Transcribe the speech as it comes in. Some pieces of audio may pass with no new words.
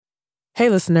Hey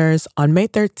listeners, on May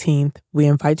 13th, we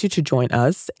invite you to join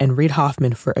us and Reid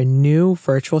Hoffman for a new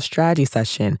virtual strategy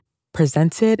session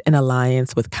presented in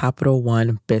alliance with Capital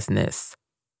One Business.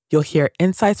 You'll hear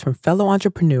insights from fellow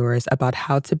entrepreneurs about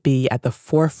how to be at the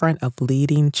forefront of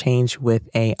leading change with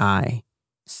AI.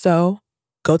 So,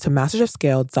 go to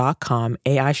mastersofscale.com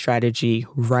AI strategy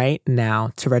right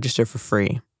now to register for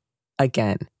free.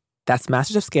 Again, that's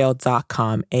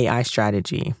mastersofscale.com AI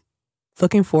strategy.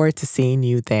 Looking forward to seeing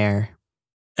you there.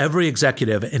 Every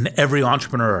executive and every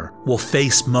entrepreneur will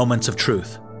face moments of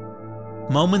truth.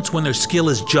 Moments when their skill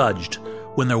is judged,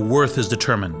 when their worth is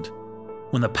determined.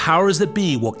 When the powers that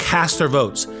be will cast their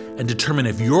votes and determine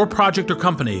if your project or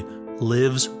company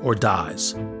lives or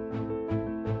dies.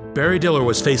 Barry Diller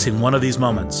was facing one of these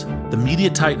moments. The media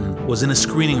titan was in a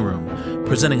screening room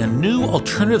presenting a new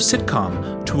alternative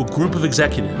sitcom to a group of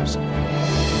executives.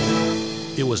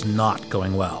 It was not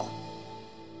going well.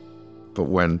 But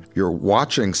when you're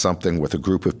watching something with a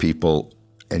group of people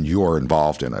and you're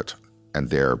involved in it and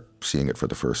they're seeing it for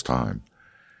the first time,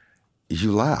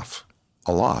 you laugh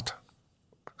a lot.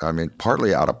 I mean,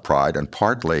 partly out of pride and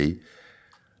partly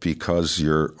because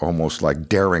you're almost like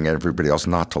daring everybody else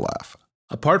not to laugh.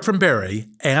 Apart from Barry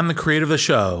and the creator of the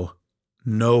show,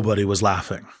 nobody was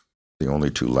laughing. The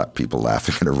only two people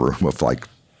laughing in a room of like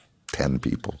 10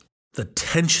 people. The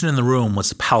tension in the room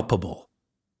was palpable.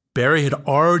 Barry had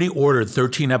already ordered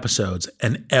 13 episodes,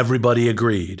 and everybody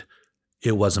agreed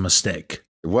it was a mistake.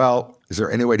 Well, is there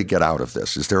any way to get out of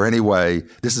this? Is there any way?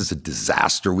 This is a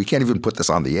disaster. We can't even put this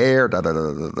on the air.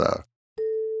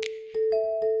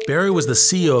 Barry was the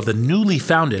CEO of the newly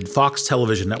founded Fox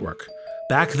Television Network.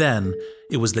 Back then,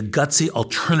 it was the gutsy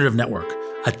alternative network,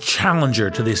 a challenger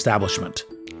to the establishment.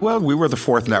 Well, we were the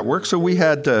fourth network, so we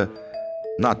had to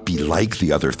not be like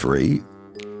the other three.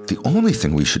 The only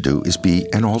thing we should do is be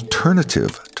an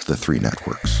alternative to the three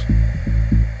networks.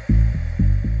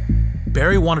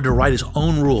 Barry wanted to write his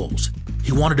own rules.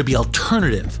 He wanted to be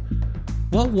alternative.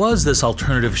 What was this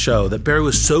alternative show that Barry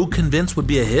was so convinced would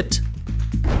be a hit?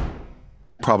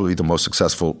 Probably the most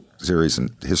successful series in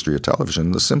the history of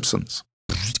television, The Simpsons.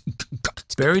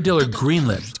 Barry Diller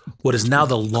greenlit what is now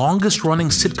the longest-running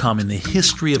sitcom in the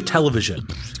history of television.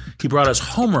 He brought us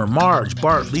Homer, Marge,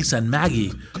 Bart, Lisa, and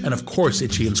Maggie, and of course,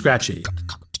 Itchy and Scratchy.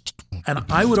 And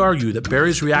I would argue that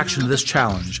Barry's reaction to this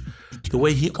challenge, the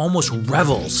way he almost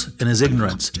revels in his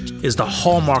ignorance, is the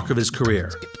hallmark of his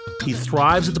career. He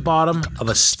thrives at the bottom of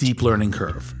a steep learning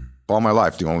curve. All my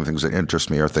life, the only things that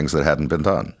interest me are things that hadn't been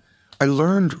done. I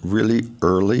learned really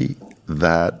early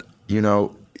that,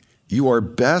 you are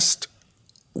best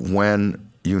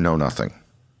when you know nothing.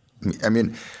 I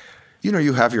mean,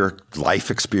 you have your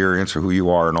life experience or who you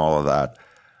are and all of that,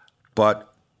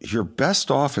 but you're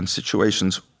best off in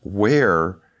situations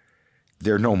where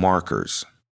there are no markers.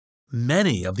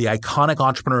 Many of the iconic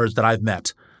entrepreneurs that I've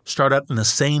met start out in the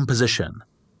same position,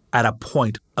 at a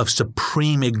point of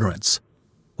supreme ignorance.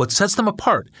 What sets them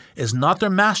apart is not their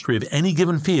mastery of any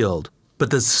given field, but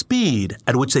the speed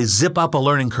at which they zip up a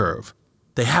learning curve.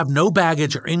 They have no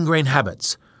baggage or ingrained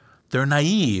habits. They're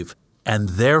naive and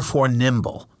therefore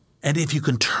nimble. And if you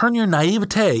can turn your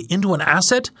naivete into an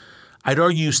asset, I'd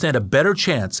argue you stand a better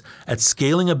chance at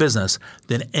scaling a business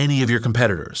than any of your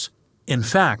competitors. In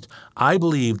fact, I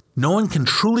believe no one can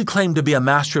truly claim to be a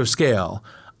master of scale.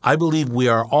 I believe we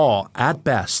are all, at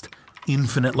best,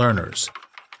 infinite learners.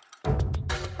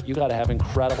 You got to have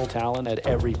incredible talent at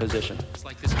every position. It's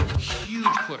like this huge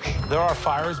push. There are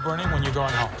fires burning when you're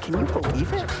going home. Can you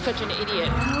believe it? Such an idiot.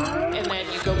 And then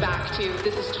you go back to,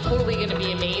 this is totally going to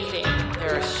be amazing.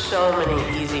 There are so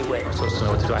many easy ways. I'm supposed to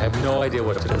know what to do. I have no idea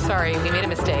what to do. Sorry, we made a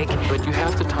mistake. But you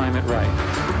have to time it right.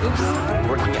 Oops.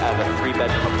 Working out of a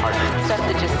 3-bedroom apartment. Stuff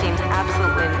that just seems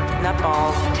absolutely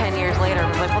nutballs 10 years later.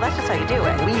 Like, well, that's just how you do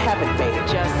it. We haven't made it.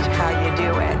 Just how you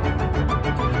do it.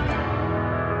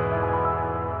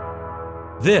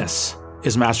 This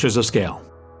is Masters of Scale.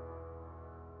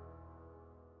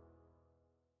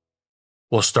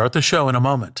 We'll start the show in a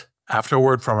moment, after a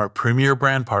word from our premier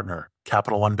brand partner,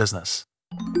 Capital One Business.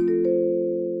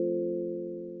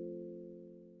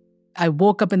 I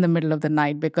woke up in the middle of the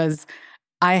night because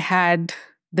I had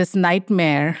this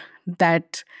nightmare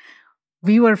that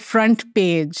we were front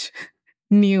page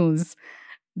news,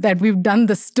 that we've done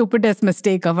the stupidest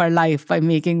mistake of our life by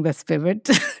making this pivot.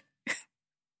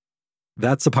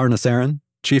 That's Aparna Saran,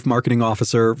 Chief Marketing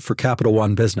Officer for Capital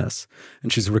One Business,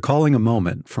 and she's recalling a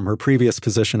moment from her previous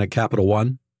position at Capital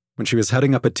One when she was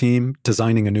heading up a team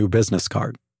designing a new business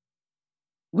card.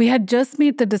 We had just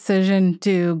made the decision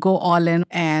to go all in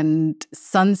and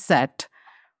sunset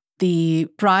the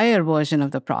prior version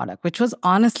of the product, which was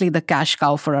honestly the cash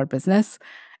cow for our business.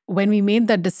 when we made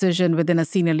that decision within a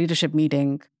senior leadership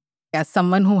meeting, as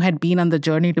someone who had been on the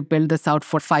journey to build this out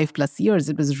for 5+ years,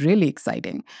 it was really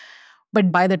exciting.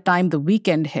 But by the time the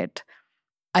weekend hit,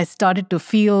 I started to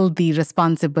feel the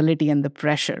responsibility and the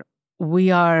pressure. We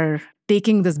are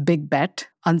taking this big bet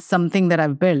on something that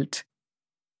I've built.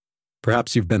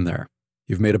 Perhaps you've been there.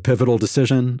 You've made a pivotal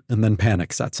decision, and then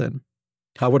panic sets in.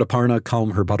 How would Aparna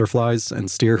calm her butterflies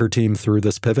and steer her team through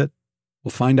this pivot?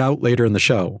 We'll find out later in the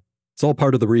show. It's all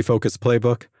part of the Refocus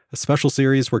Playbook, a special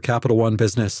series where Capital One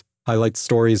Business highlights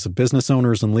stories of business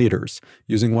owners and leaders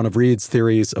using one of Reid's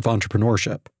theories of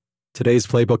entrepreneurship. Today's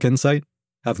Playbook Insight: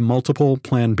 have multiple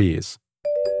Plan Bs.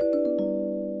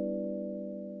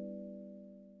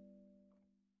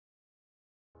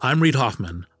 I'm Reid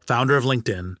Hoffman, founder of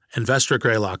LinkedIn, investor at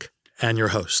Greylock, and your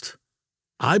host.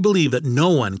 I believe that no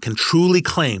one can truly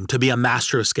claim to be a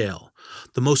master of scale.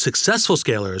 The most successful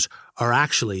scalers are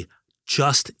actually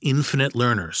just infinite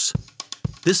learners.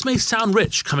 This may sound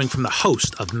rich coming from the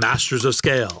host of Masters of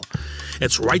Scale.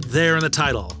 It's right there in the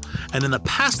title. And in the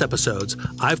past episodes,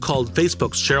 I've called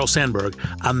Facebook's Sheryl Sandberg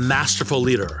a masterful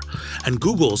leader, and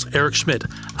Google's Eric Schmidt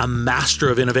a master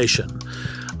of innovation.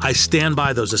 I stand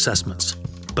by those assessments.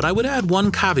 But I would add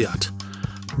one caveat.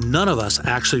 None of us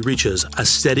actually reaches a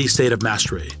steady state of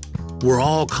mastery. We're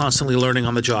all constantly learning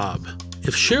on the job.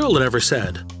 If Sheryl had ever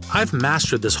said, "I've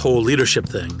mastered this whole leadership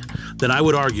thing," then I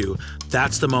would argue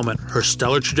that's the moment her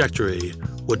stellar trajectory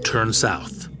would turn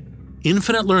south.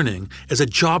 Infinite learning is a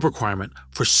job requirement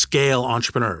for scale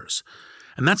entrepreneurs.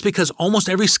 And that's because almost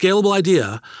every scalable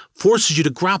idea forces you to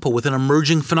grapple with an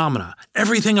emerging phenomena.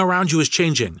 Everything around you is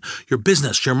changing: your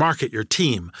business, your market, your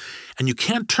team. And you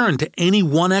can't turn to any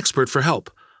one expert for help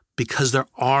because there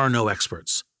are no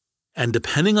experts. And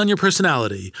depending on your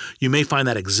personality, you may find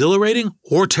that exhilarating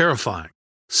or terrifying.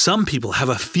 Some people have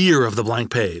a fear of the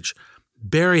blank page.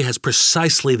 Barry has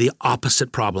precisely the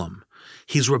opposite problem.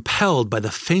 He's repelled by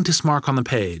the faintest mark on the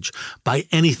page, by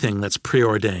anything that's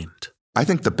preordained. I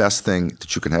think the best thing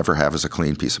that you can ever have is a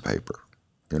clean piece of paper,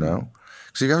 you know?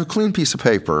 So you got a clean piece of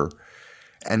paper,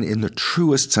 and in the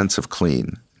truest sense of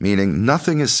clean, meaning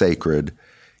nothing is sacred,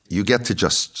 you get to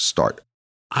just start.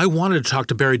 I wanted to talk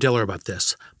to Barry Diller about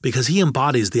this because he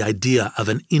embodies the idea of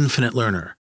an infinite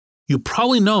learner. You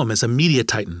probably know him as a media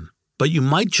titan, but you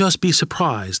might just be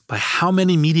surprised by how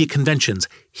many media conventions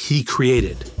he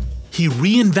created. He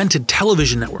reinvented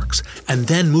television networks and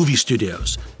then movie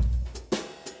studios.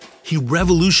 He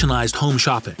revolutionized home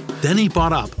shopping. Then he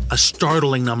bought up a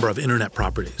startling number of internet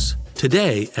properties.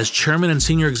 Today, as chairman and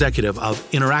senior executive of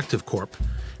Interactive Corp.,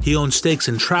 he owns stakes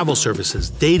in travel services,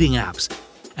 dating apps,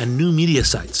 and new media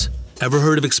sites. Ever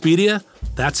heard of Expedia?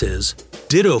 That's his.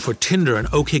 Ditto for Tinder and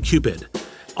OkCupid.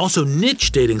 Also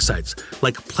niche dating sites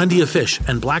like Plenty of Fish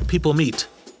and Black People Meet.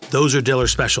 Those are Diller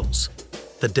specials.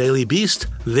 The Daily Beast,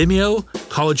 Vimeo,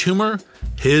 College Humor,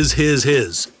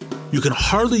 his. You can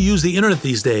hardly use the internet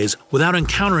these days without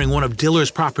encountering one of Diller's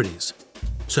properties.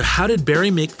 So how did Barry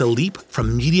make the leap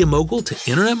from media mogul to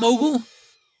internet mogul?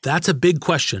 That's a big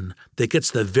question that gets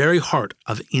to the very heart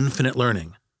of infinite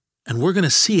learning. And we're going to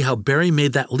see how Barry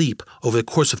made that leap over the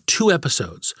course of 2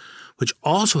 episodes, which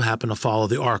also happen to follow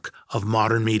the arc of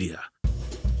modern media.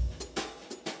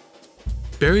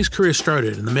 Barry's career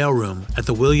started in the mailroom at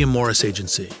the William Morris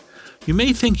Agency. You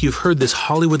may think you've heard this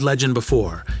Hollywood legend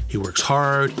before. He works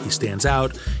hard, he stands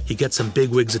out, he gets some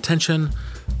bigwigs' attention,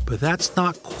 but that's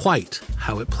not quite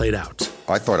how it played out.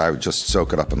 I thought I would just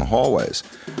soak it up in the hallways.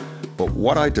 But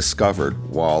what I discovered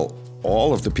while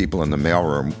all of the people in the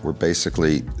mailroom were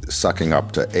basically sucking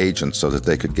up to agents so that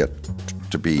they could get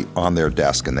to be on their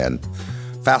desk and then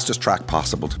fastest track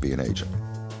possible to be an agent.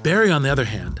 Barry, on the other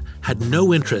hand, had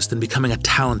no interest in becoming a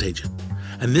talent agent.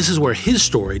 And this is where his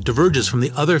story diverges from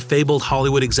the other fabled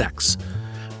Hollywood execs.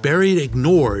 Barry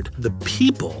ignored the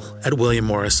people at William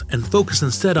Morris and focused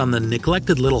instead on the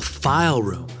neglected little file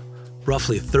room,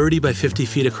 roughly 30 by 50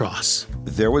 feet across.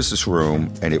 There was this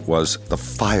room, and it was the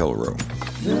file room.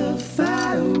 The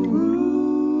file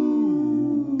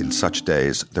room. In such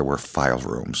days, there were file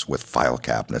rooms with file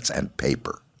cabinets and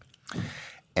paper.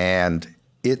 And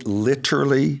it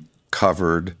literally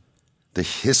covered the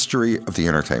history of the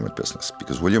entertainment business,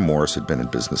 because William Morris had been in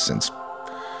business since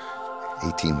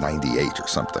 1898 or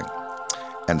something.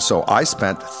 And so I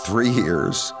spent 3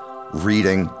 years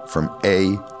reading from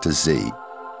A to Z.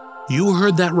 You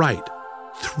heard that right.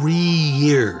 3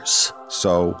 years.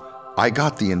 So I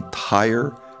got the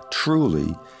entire,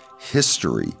 truly,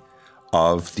 history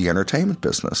of the entertainment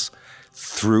business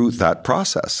through that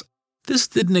process. This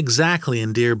didn't exactly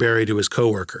endear Barry to his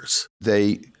coworkers.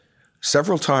 They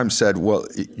several times said, well,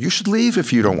 you should leave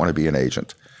if you don't want to be an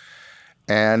agent.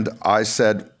 And I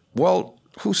said, well,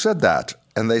 who said that?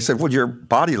 And they said, well, your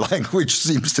body language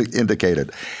seems to indicate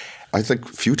it. I think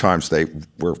a few times they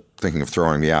were thinking of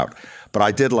throwing me out. But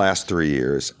I did last 3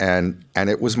 years, and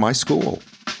it was my school.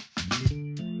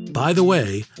 By the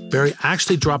way, Barry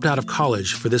actually dropped out of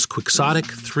college for this quixotic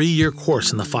 3-year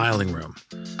course in the filing room.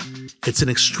 It's an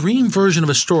extreme version of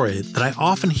a story that I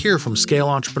often hear from scale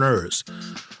entrepreneurs.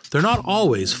 They're not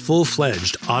always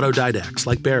full-fledged autodidacts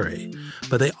like Barry,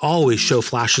 but they always show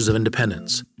flashes of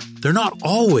independence. They're not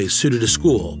always suited to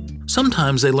school.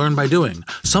 Sometimes they learn by doing.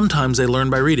 Sometimes they learn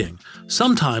by reading.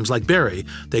 Sometimes, like Barry,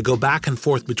 they go back and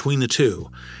forth between the two.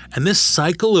 And this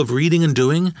cycle of reading and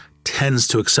doing tends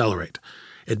to accelerate.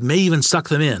 It may even suck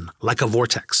them in, like a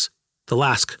vortex. They'll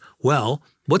ask, well,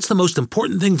 what's the most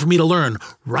important thing for me to learn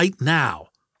right now?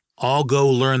 I'll go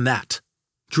learn that.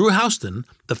 Drew Houston,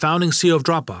 the founding CEO of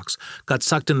Dropbox, got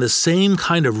sucked in the same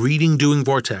kind of reading-doing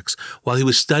vortex while he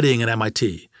was studying at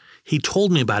MIT. He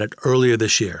told me about it earlier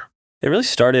this year. It really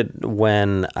started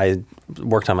when I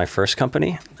worked on my first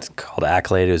company. It's called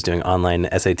Accolade. It was doing online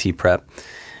SAT prep.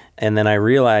 And then I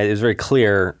realized it was very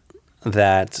clear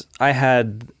that I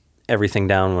had everything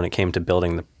down when it came to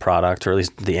building the product, or at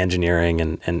least the engineering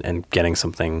and getting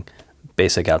something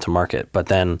basic out to market. But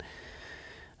then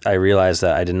I realized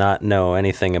that I did not know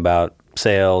anything about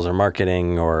sales or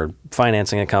marketing or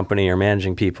financing a company or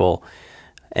managing people.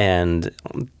 And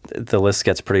the list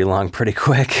gets pretty long pretty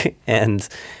quick and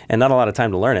not a lot of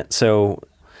time to learn it. So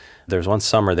there's one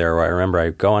summer there where I remember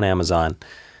I go on Amazon,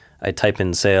 I type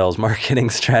in sales, marketing,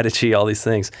 strategy, all these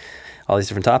things, all these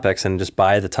different topics, and just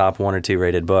buy the top 1 or 2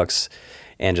 rated books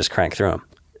and just crank through them.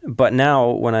 But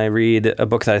now when I read a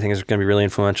book that I think is going to be really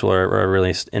influential or I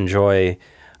really enjoy,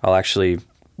 I'll actually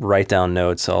write down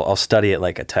notes. I'll study it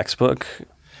like a textbook.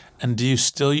 And do you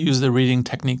still use the reading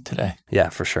technique today? Yeah,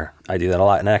 for sure. I do that a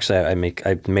lot. And actually, I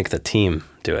make the team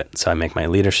do it. So I make my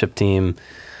leadership team.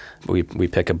 We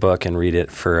pick a book and read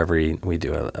it for we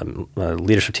do a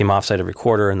leadership team offsite every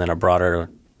quarter, and then a broader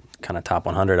kind of top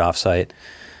 100 offsite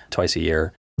twice a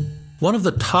year. One of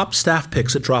the top staff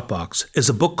picks at Dropbox is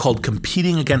a book called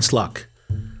Competing Against Luck.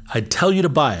 I'd tell you to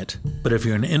buy it, but if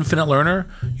you're an infinite learner,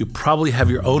 you probably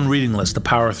have your own reading list to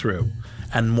power through,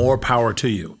 and more power to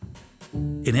you.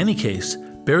 In any case,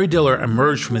 Barry Diller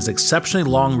emerged from his exceptionally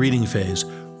long reading phase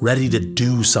ready to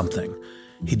do something.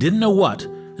 He didn't know what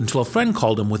until a friend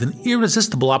called him with an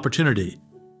irresistible opportunity.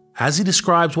 As he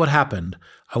describes what happened,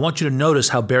 I want you to notice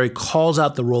how Barry calls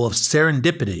out the role of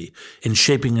serendipity in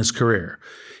shaping his career.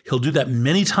 He'll do that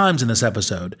many times in this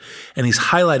episode, and he's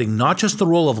highlighting not just the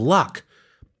role of luck,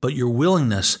 but your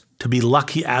willingness to be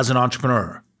lucky as an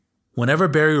entrepreneur. Whenever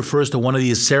Barry refers to one of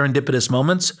these serendipitous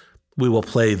moments, we will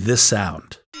play this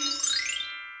sound.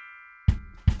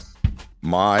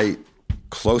 My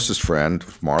closest friend,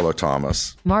 Marlo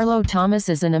Thomas. Marlo Thomas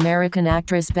is an American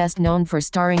actress best known for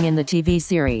starring in the TV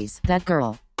series That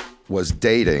Girl. Was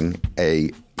dating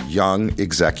a young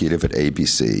executive at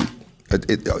ABC.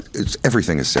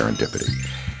 Everything is serendipity.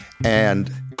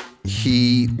 And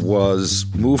he was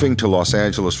moving to Los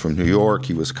Angeles from New York.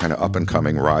 He was kind of up and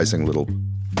coming, rising little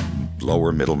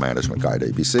lower middle management guy at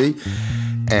ABC.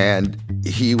 And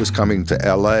he was coming to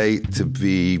LA to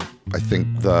be, I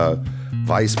think, the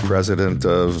vice president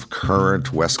of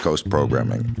current West Coast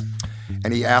programming.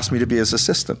 And he asked me to be his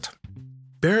assistant.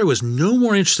 Barry was no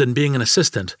more interested in being an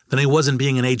assistant than he was in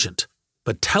being an agent.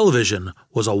 But television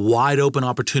was a wide open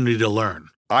opportunity to learn.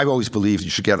 I've always believed you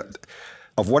should get,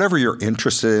 of whatever your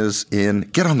interest is in,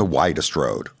 get on the widest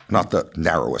road, not the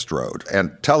narrowest road.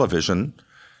 And television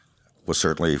was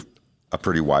certainly a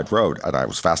pretty wide road. And I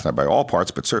was fascinated by all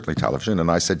parts, but certainly television.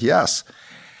 And I said yes.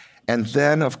 And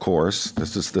then, of course,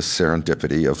 this is the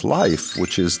serendipity of life,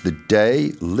 which is the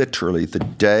day, literally the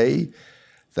day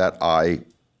that I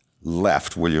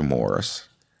left William Morris,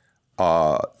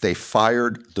 they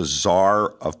fired the czar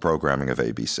of programming of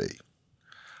ABC.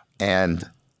 And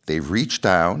they reached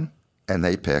down and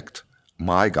they picked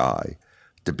my guy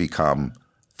to become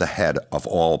the head of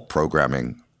all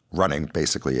programming running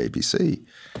basically ABC.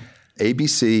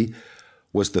 ABC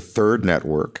was the third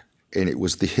network, and it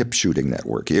was the hip shooting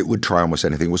network. It would try almost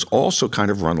anything. It was also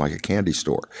kind of run like a candy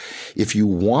store. If you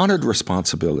wanted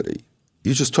responsibility,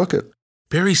 you just took it.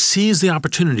 Barry seized the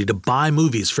opportunity to buy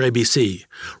movies for ABC.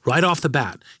 Right off the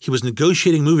bat, he was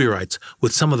negotiating movie rights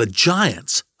with some of the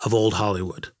giants of old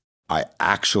Hollywood.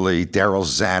 Darryl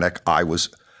Zanuck, I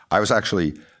was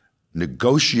actually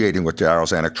negotiating with Darryl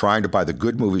Zanuck, trying to buy the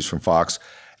good movies from Fox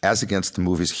as against the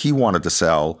movies he wanted to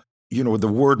sell. You know, the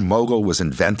word mogul was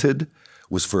invented,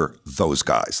 was for those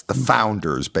guys, the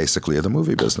founders basically of the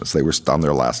movie business. They were on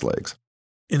their last legs.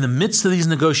 In the midst of these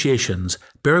negotiations,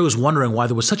 Barry was wondering why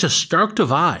there was such a stark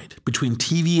divide between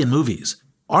TV and movies.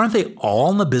 Aren't they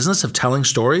all in the business of telling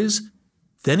stories?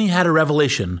 Then he had a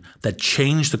revelation that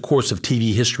changed the course of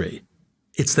TV history.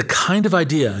 It's the kind of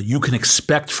idea you can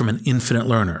expect from an infinite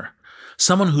learner.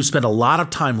 Someone who spent a lot of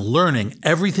time learning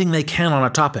everything they can on a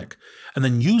topic and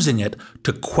then using it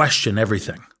to question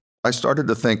everything. I started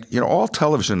to think, all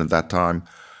television at that time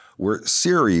were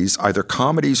series, either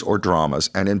comedies or dramas,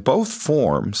 and in both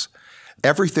forms,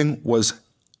 everything was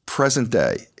present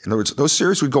day. In other words, those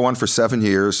series would go on for 7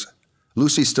 years.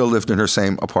 Lucy still lived in her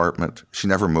same apartment. She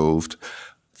never moved.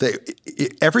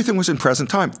 Everything was in present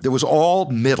time. There was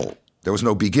all middle. There was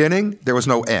no beginning. There was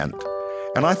no end.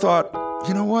 And I thought,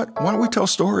 you know what? Why don't we tell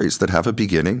stories that have a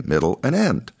beginning, middle, and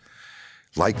end,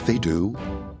 like they do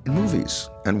in movies?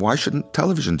 And why shouldn't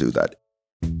television do that?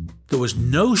 There was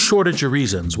no shortage of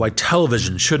reasons why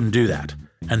television shouldn't do that,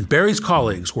 and Barry's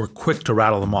colleagues were quick to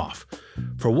rattle them off.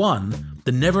 For one,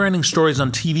 the never-ending stories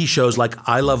on TV shows like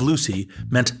I Love Lucy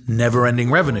meant never-ending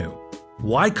revenue.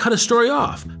 Why cut a story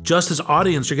off, just as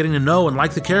audiences are getting to know and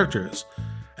like the characters?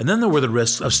 And then there were the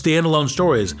risks of standalone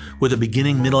stories with a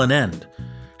beginning, middle, and end.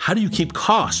 How do you keep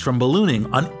costs from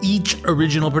ballooning on each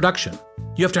original production?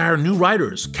 You have to hire new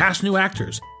writers, cast new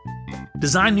actors,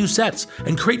 design new sets,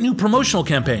 and create new promotional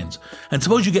campaigns. And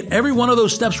suppose you get every one of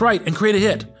those steps right and create a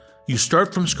hit. You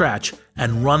start from scratch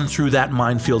and run through that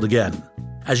minefield again.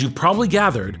 As you probably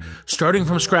gathered, starting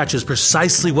from scratch is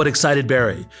precisely what excited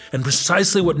Barry, and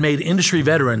precisely what made industry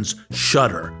veterans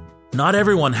shudder. Not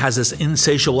everyone has this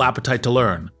insatiable appetite to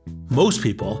learn. Most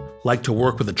people like to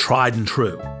work with the tried and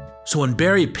true. So when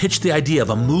Barry pitched the idea of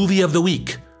a movie of the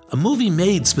week, a movie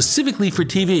made specifically for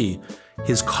TV,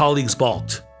 his colleagues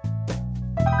balked.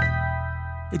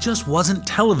 It just wasn't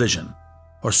television,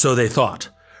 or so they thought.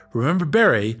 Remember,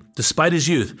 Barry, despite his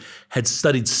youth, had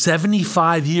studied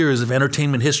 75 years of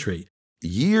entertainment history.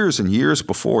 Years and years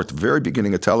before, at the very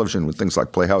beginning of television, with things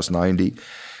like Playhouse 90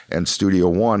 and Studio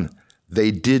One,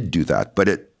 they did do that, but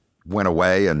it went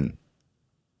away and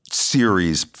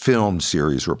film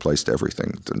series replaced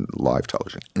everything in live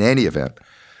television. In any event,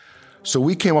 so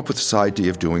we came up with this idea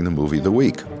of doing the movie of the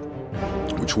week,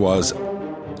 which was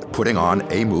putting on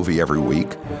a movie every week.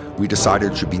 We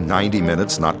decided it should be 90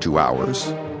 minutes, not 2 hours,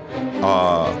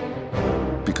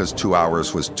 because 2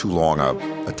 hours was too long a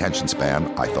attention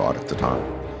span, I thought at the time.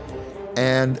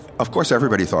 And of course,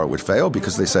 everybody thought it would fail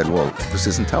because they said, well, this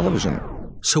isn't television.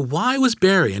 So why was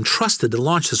Barry entrusted to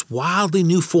launch this wildly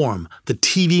new form, the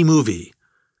TV movie?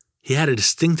 He had a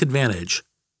distinct advantage.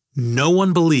 No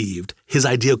one believed his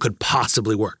idea could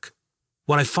possibly work.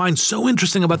 What I find so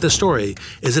interesting about this story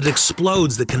is that it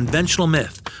explodes the conventional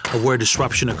myth of where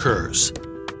disruption occurs.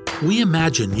 We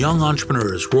imagine young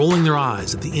entrepreneurs rolling their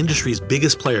eyes at the industry's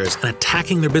biggest players and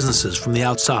attacking their businesses from the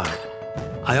outside.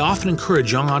 I often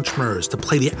encourage young entrepreneurs to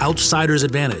play the outsider's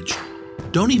advantage.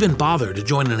 Don't even bother to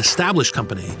join an established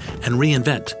company and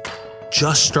reinvent.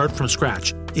 Just start from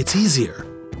scratch. It's easier,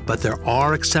 but there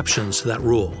are exceptions to that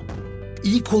rule.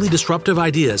 Equally disruptive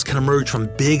ideas can emerge from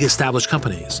big established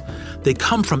companies. They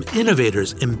come from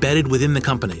innovators embedded within the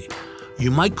company.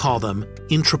 You might call them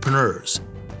intrapreneurs.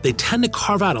 They tend to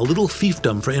carve out a little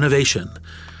fiefdom for innovation.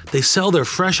 They sell their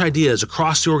fresh ideas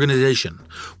across the organization,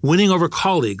 winning over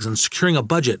colleagues and securing a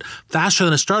budget faster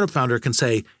than a startup founder can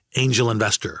say, angel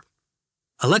investor.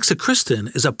 Alexa Kristen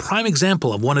is a prime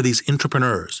example of one of these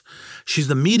intrapreneurs. She's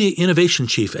the media innovation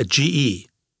chief at GE.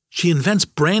 She invents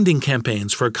branding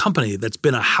campaigns for a company that's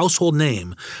been a household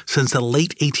name since the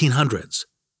late 1800s.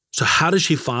 So how does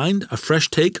she find a fresh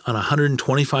take on a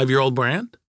 125-year-old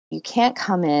brand? You can't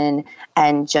come in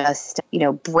and just,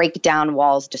 break down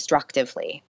walls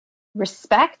destructively.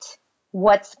 Respect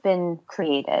what's been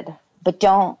created, but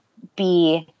don't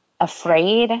be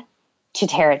afraid to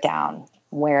tear it down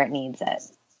where it needs it.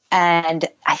 And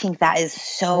I think that is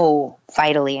so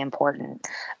vitally important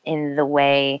in the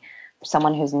way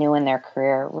someone who's new in their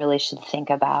career really should think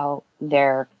about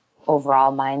their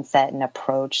overall mindset and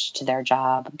approach to their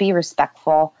job. Be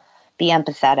respectful, be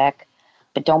empathetic,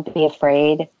 but don't be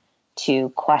afraid to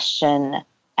question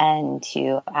and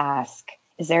to ask,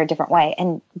 is there a different way?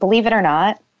 And believe it or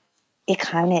not, it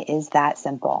kind of is that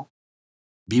simple.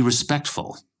 Be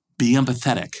respectful, be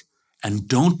empathetic, and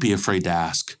don't be afraid to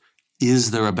ask,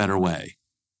 is there a better way?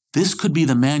 This could be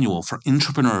the manual for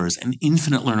intrapreneurs and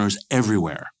infinite learners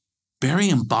everywhere. Barry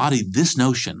embodied this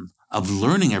notion of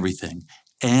learning everything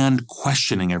and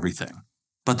questioning everything.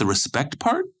 But the respect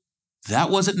part? That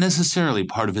wasn't necessarily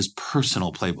part of his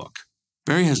personal playbook.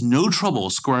 Barry has no trouble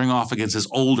squaring off against his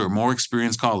older, more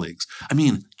experienced colleagues. I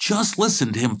mean, just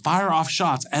listen to him fire off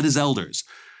shots at his elders.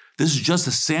 This is just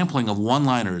a sampling of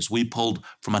one-liners we pulled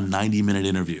from a 90-minute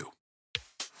interview.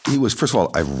 He was, first of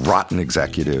all, a rotten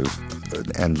executive,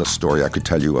 an endless story I could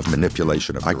tell you of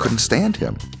manipulation. I couldn't stand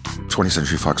him. 20th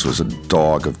Century Fox was a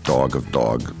dog of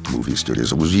movie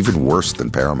studios. It was even worse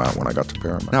than Paramount when I got to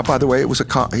Paramount. Now, by the way, he was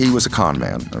a con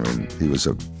man. I mean, he was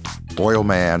a oil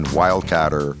man,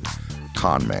 wildcatter,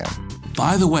 con man.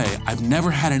 By the way, I've never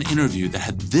had an interview that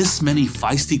had this many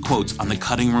feisty quotes on the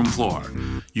cutting room floor.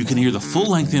 You can hear the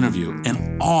full-length interview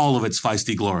in all of its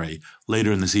feisty glory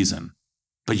later in the season.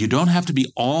 But you don't have to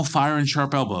be all fire and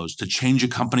sharp elbows to change a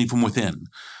company from within.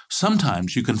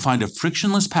 Sometimes you can find a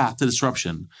frictionless path to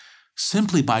disruption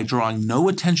simply by drawing no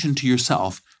attention to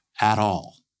yourself at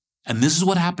all. And this is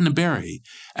what happened to Barry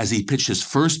as he pitched his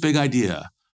first big idea,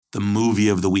 the movie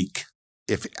of the week.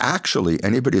 If actually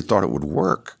anybody thought it would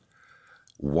work,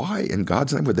 why in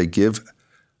God's name would they give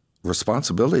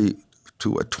responsibility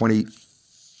to a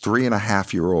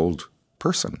 23-and-a-half-year-old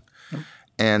person?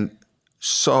 And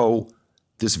so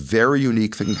this very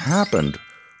unique thing happened,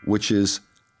 which is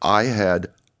I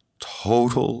had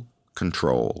total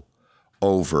control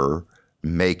over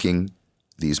making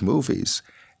these movies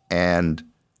and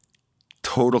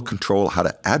total control how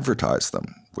to advertise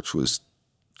them, which was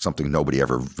something nobody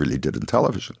ever really did in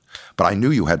television. But I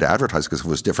knew you had to advertise because it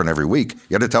was different every week.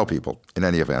 You had to tell people in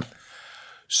any event.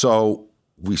 So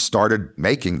we started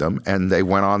making them, and they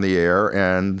went on the air,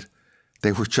 and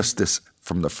they were just this,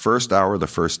 from the first hour of the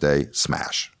first day,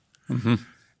 smash. Mm-hmm.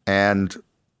 And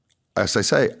as I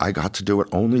say, I got to do it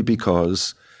only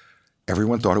because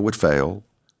everyone thought it would fail,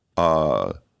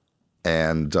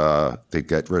 and they'd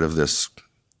get rid of this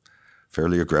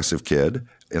fairly aggressive kid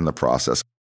in the process.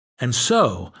 And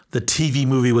so the TV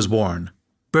movie was born.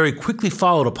 Barry quickly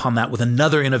followed upon that with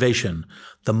another innovation,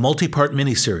 the multi-part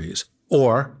miniseries,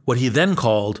 or what he then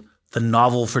called the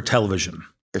novel for television.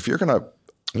 If you're going to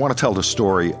want to tell the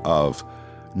story of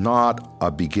not a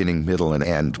beginning, middle, and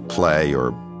end play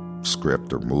or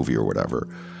script or movie or whatever,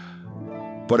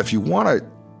 but if you want to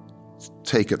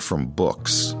take it from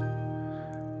books,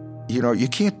 you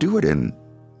can't do it in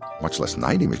much less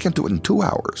 90 minutes. You can't do it in 2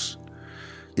 hours.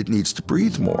 It needs to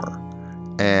breathe more.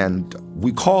 And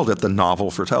we called it the novel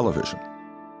for television.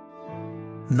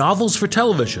 Novels for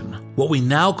television, what we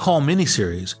now call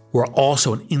miniseries, were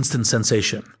also an instant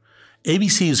sensation.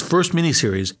 ABC's first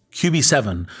miniseries,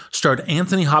 QB7, starred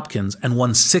Anthony Hopkins and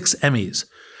won 6 Emmys.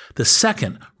 The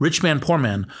second, Rich Man, Poor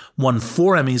Man, won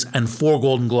 4 Emmys and 4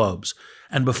 Golden Globes.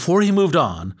 And before he moved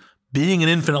on, being an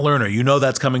infinite learner, you know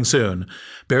that's coming soon,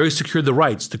 Barry secured the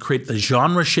rights to create the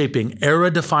genre-shaping,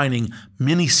 era-defining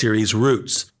miniseries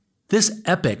Roots. This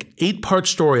epic 8-part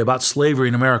story about slavery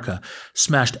in America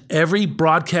smashed every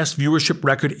broadcast viewership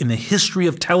record in the history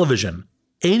of television.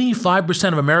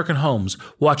 85% of American homes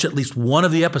watch at least one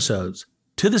of the episodes.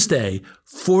 To this day,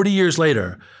 40 years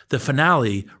later, the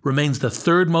finale remains the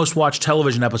 3rd most watched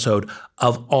television episode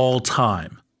of all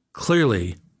time.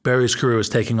 Clearly, Barry's career was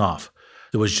taking off.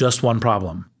 There was just one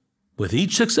problem. With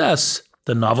each success,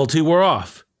 the novelty wore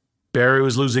off. Barry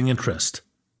was losing interest.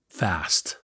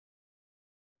 Fast.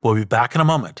 We'll be back in a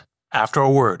moment after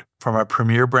a word from our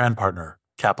premier brand partner,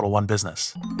 Capital One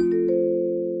Business.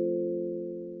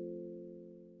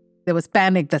 There was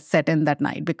panic that set in that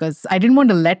night because I didn't want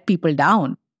to let people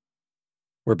down.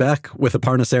 We're back with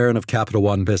Aparna Saran of Capital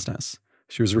One Business.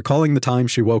 She was recalling the time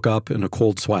she woke up in a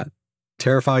cold sweat,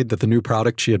 terrified that the new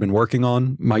product she had been working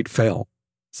on might fail.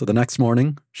 So the next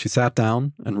morning, she sat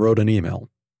down and wrote an email.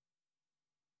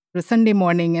 It was Sunday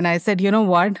morning, and I said, you know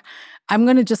what? I'm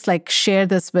going to just share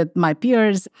this with my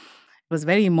peers. It was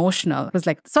very emotional. It was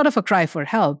sort of a cry for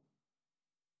help.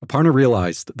 Aparna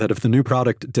realized that if the new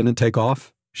product didn't take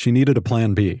off, she needed a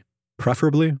plan B,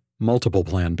 preferably multiple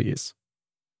plan Bs.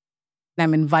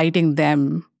 I'm inviting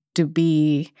them to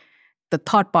be the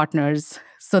thought partners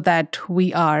so that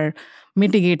we are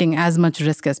mitigating as much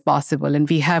risk as possible and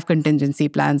we have contingency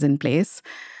plans in place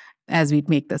as we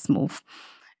make this move.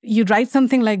 You write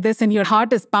something like this and your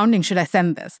heart is pounding, should I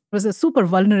send this? It was a super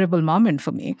vulnerable moment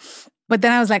for me. But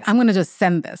then I was I'm going to just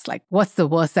send this. What's the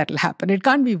worst that'll happen? It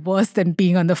can't be worse than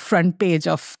being on the front page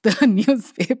of the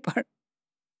newspaper.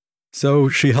 So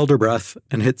she held her breath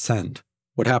and hit send.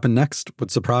 What happened next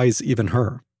would surprise even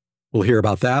her. We'll hear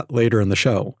about that later in the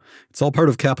show. It's all part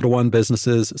of Capital One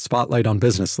Business's Spotlight on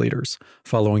Business Leaders,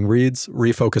 following Reed's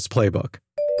Refocus Playbook.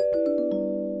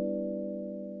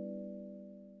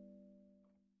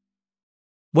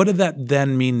 What did that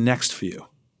then mean next for you?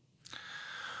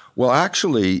 Well,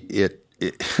 actually,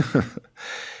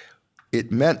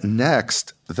 it meant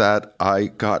next that I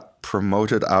got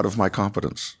promoted out of my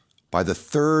competence. By the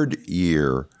 3rd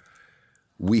year,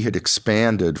 we had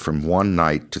expanded from one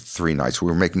night to 3 nights. We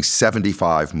were making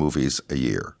 75 movies a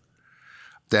year.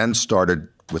 Then started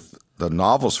with the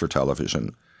novels for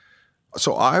television.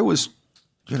 So I was,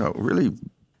 really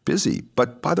busy.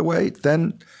 But by the way,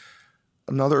 then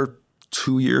another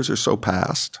 2 years or so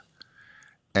passed,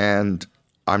 and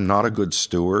I'm not a good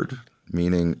steward,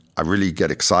 meaning I really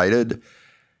get excited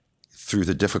through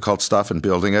the difficult stuff and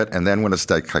building it, and then when it's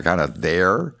like kind of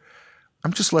there,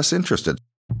 I'm just less interested.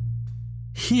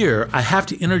 Here, I have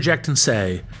to interject and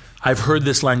say, I've heard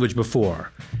this language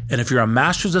before. And if you're a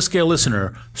Masters of Scale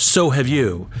listener, so have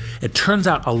you. It turns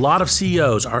out a lot of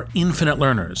CEOs are infinite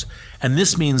learners, and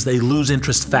this means they lose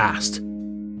interest fast.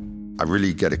 I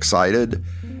really get excited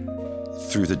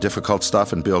through the difficult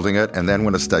stuff and building it, and then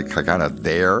when it's like kind of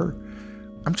there,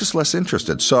 I'm just less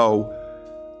interested. So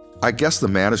I guess the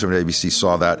management at ABC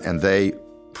saw that, and they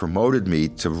promoted me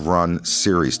to run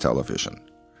series television,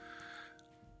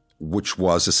 which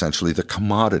was essentially the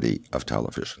commodity of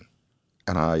television.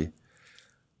 And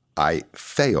I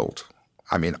failed.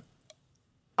 I mean,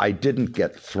 I didn't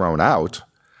get thrown out,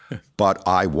 but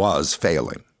I was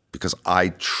failing because I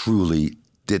truly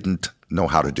didn't know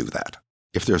how to do that.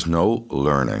 If there's no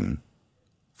learning,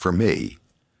 for me,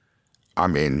 I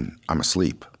mean, I'm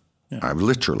asleep. Yeah. I'm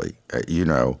literally,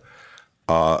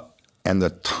 and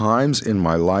the times in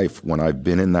my life when I've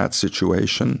been in that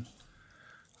situation,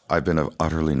 I've been of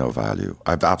utterly no value.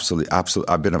 I've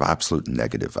been of absolute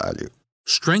negative value.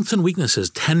 Strengths and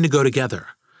weaknesses tend to go together.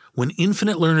 When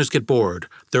infinite learners get bored,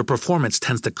 their performance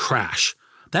tends to crash.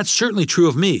 That's certainly true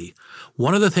of me.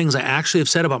 One of the things I actually have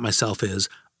said about myself is,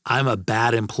 I'm a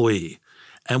bad employee.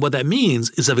 And what that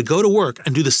means is if I go to work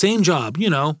and do the same job,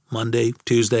 Monday,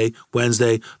 Tuesday,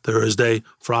 Wednesday, Thursday,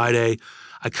 Friday,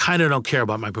 I kind of don't care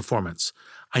about my performance.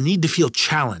 I need to feel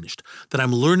challenged, that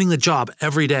I'm learning the job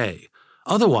every day.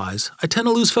 Otherwise, I tend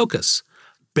to lose focus.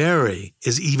 Barry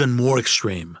is even more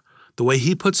extreme. The way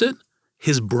he puts it,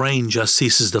 his brain just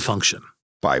ceases to function.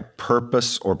 By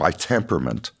purpose or by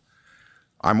temperament,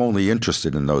 I'm only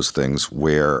interested in those things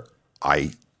where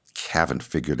I haven't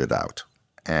figured it out.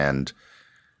 And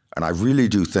I really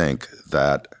do think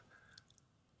that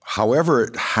however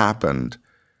it happened,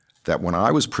 that when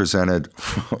I was presented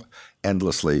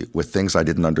endlessly with things I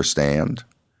didn't understand,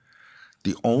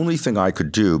 the only thing I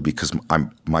could do, because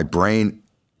my brain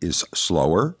is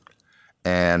slower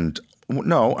and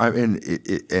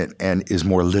is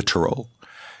more literal,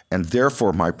 and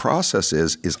therefore my process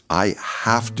is I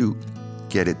have to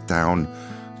get it down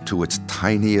to its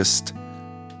tiniest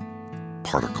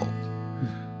particle,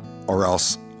 or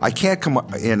else I can't come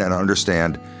in and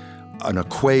understand an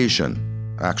equation,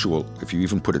 if you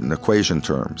even put it in equation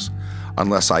terms,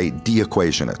 unless I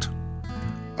de-equation it.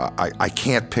 I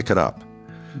can't pick it up.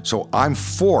 So I'm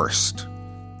forced,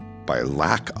 by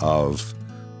lack of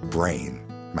brain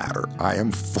matter, I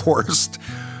am forced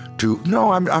to,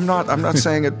 I'm not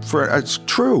saying it it's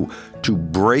true, to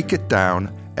break it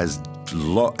down as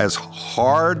low, as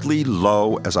hardly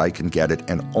low as I can get it,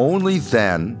 and only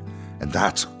then, and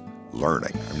that's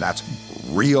learning, and that's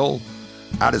real,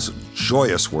 that is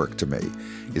joyous work to me,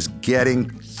 is getting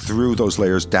through those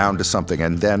layers down to something.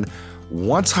 And then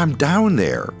once I'm down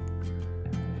there,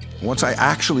 once I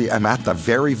actually am at the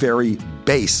very, very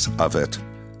base of it,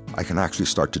 I can actually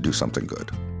start to do something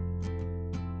good.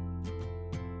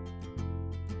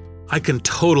 I can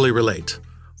totally relate.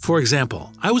 For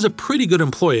example, I was a pretty good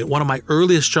employee at one of my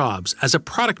earliest jobs as a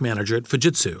product manager at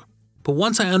Fujitsu. But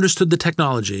once I understood the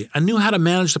technology and knew how to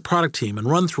manage the product team and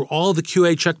run through all the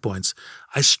QA checkpoints,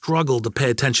 I struggled to pay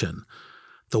attention.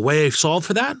 The way I solved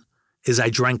for that is I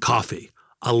drank coffee,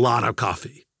 a lot of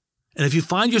coffee. And if you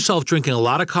find yourself drinking a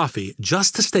lot of coffee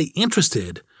just to stay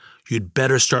interested, you'd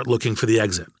better start looking for the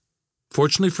exit.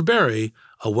 Fortunately for Barry,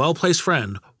 a well-placed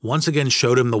friend once again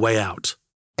showed him the way out.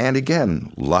 And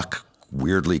again, luck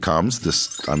weirdly comes.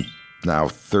 I'm now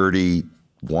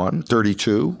 31 or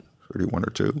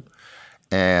 2.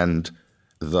 And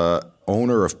the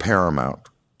owner of Paramount,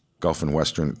 Gulf and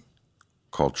Western,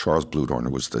 called Charles Bluhdorn, who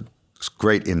was the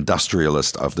great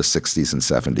industrialist of the 60s and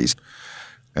 70s.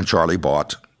 And Charlie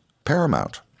bought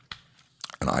Paramount.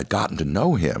 And I'd gotten to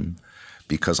know him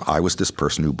because I was this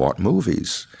person who bought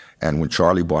movies. And when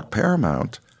Charlie bought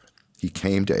Paramount, he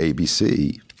came to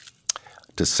ABC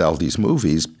to sell these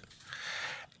movies.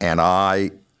 And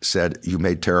I said, "You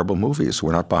made terrible movies.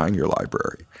 We're not buying your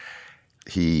library."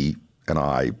 He and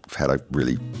I had a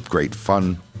really great,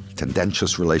 fun,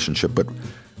 tendentious relationship, but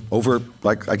over,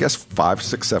 5,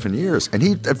 6, 7 years. And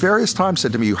he, at various times,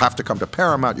 said to me, "You have to come to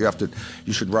Paramount.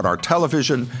 You should run our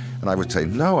television." And I would say,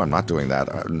 "No, I'm not doing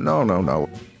that. No.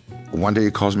 One day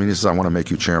he calls me and he says, "I want to make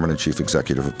you chairman and chief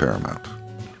executive of Paramount."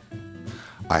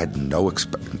 I had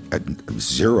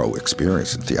zero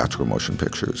experience in theatrical motion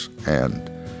pictures.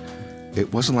 And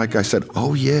it wasn't like I said,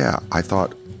 oh yeah, I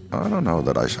thought, I don't know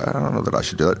that I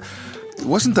should do that. It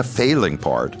wasn't the failing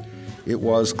part. It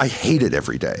was, I hated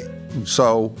every day.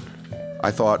 So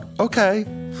I thought, okay,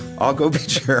 I'll go be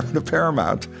chairman of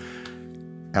Paramount.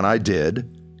 And I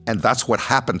did. And that's what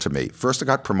happened to me. First I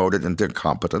got promoted into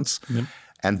incompetence. Yep.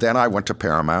 And then I went to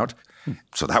Paramount.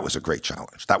 So that was a great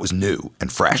challenge. That was new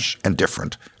and fresh and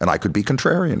different, and I could be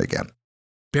contrarian again.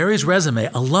 Barry's resume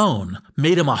alone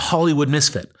made him a Hollywood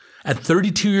misfit. At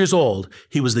 32 years old,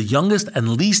 he was the youngest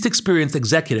and least experienced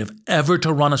executive ever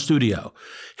to run a studio.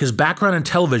 His background in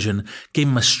television gave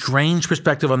him a strange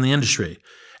perspective on the industry.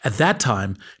 At that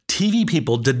time, TV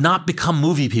people did not become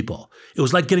movie people. It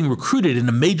was like getting recruited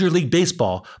into Major League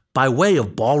Baseball by way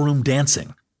of ballroom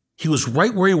dancing. He was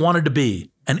right where he wanted to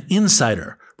be, an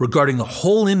insider, regarding the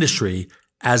whole industry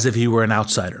as if he were an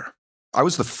outsider. I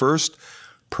was the first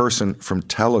person from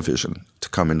television to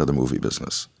come into the movie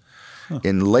business.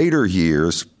 In later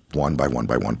years, one by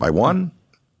one,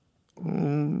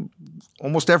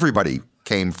 almost everybody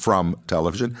came from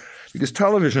television because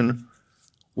television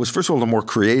was, first of all, a more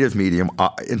creative medium,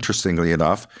 interestingly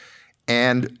enough,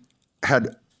 and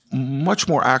had much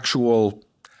more actual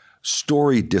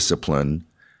story discipline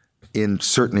in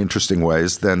certain interesting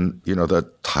ways than,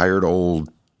 the tired old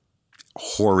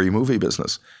hoary movie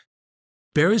business.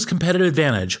 Barry's competitive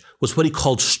advantage was what he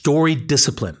called story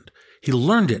discipline. He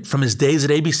learned it from his days at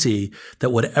ABC that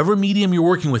whatever medium you're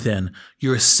working within,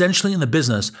 you're essentially in the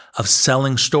business of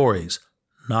selling stories,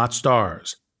 not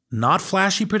stars, not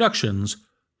flashy productions,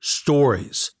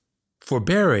 stories. For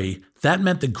Barry, that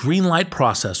meant the green light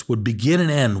process would begin and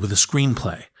end with a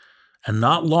screenplay. And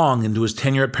not long into his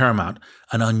tenure at Paramount,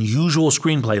 an unusual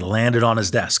screenplay landed on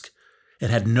his desk. It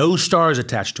had no stars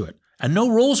attached to it, and no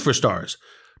roles for stars,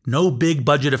 no big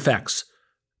budget effects.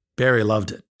 Barry loved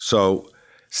it. So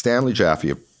Stanley Jaffe,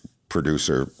 a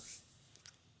producer,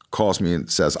 calls me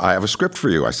and says, I have a script for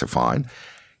you. I said, fine.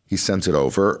 He sends it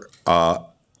over,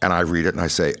 and I read it, and I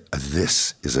say,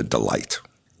 this is a delight.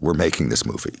 We're making this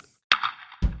movie.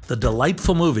 The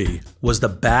delightful movie was The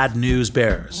Bad News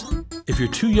Bears. If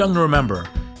you're too young to remember,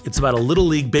 it's about a Little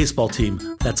League baseball team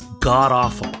that's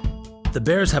god-awful. The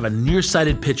Bears have a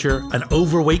nearsighted pitcher, an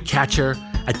overweight catcher,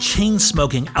 a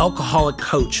chain-smoking alcoholic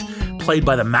coach played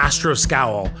by the master of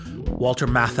scowl, Walter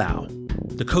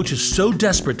Matthau. The coach is so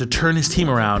desperate to turn his team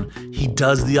around, he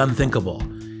does the unthinkable.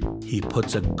 He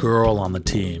puts a girl on the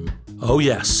team. Oh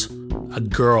yes, a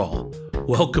girl.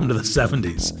 Welcome to the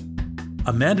 70s.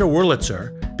 Amanda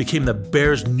Wurlitzer became the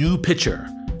Bears' new pitcher,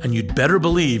 and you'd better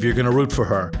believe you're going to root for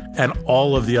her and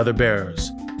all of the other Bears.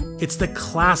 It's the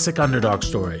classic underdog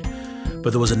story,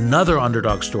 but there was another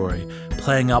underdog story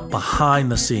playing out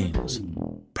behind the scenes.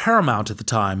 Paramount at the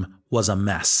time was a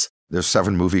mess. There's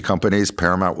 7 movie companies.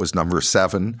 Paramount was number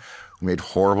 7. We made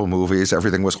horrible movies.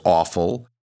 Everything was awful.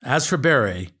 As for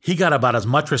Barry, he got about as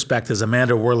much respect as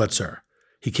Amanda Wurlitzer.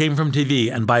 He came from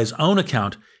TV, and by his own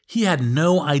account, he had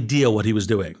no idea what he was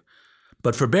doing.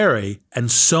 But for Barry,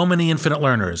 and so many infinite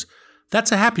learners,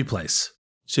 that's a happy place.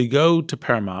 So you go to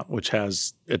Paramount, which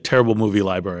has a terrible movie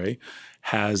library,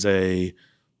 has a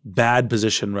bad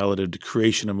position relative to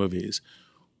creation of movies.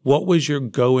 What was your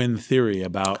go-in theory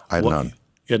about? I had none.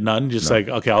 You had none? Just like,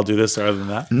 okay, I'll do this rather than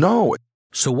that? No.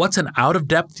 So what's an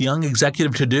out-of-depth young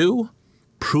executive to do?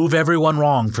 Prove everyone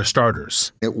wrong, for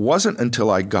starters. It wasn't until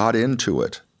I got into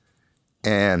it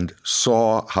and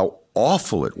saw how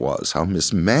awful it was, how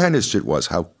mismanaged it was,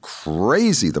 how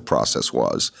crazy the process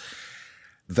was,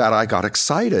 that I got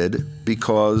excited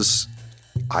because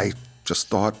I just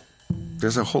thought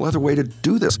there's a whole other way to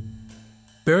do this.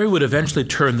 Barry would eventually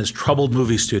turn this troubled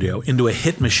movie studio into a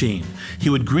hit machine. He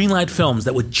would greenlight films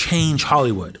that would change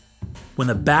Hollywood. When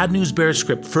the Bad News Bears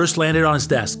script first landed on his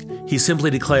desk, he simply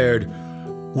declared,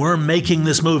 "We're making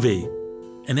this movie."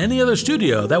 In any other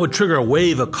studio, that would trigger a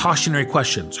wave of cautionary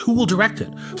questions. Who will direct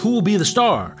it? Who will be the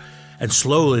star? And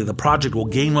slowly, the project will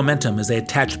gain momentum as they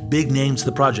attach big names to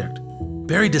the project.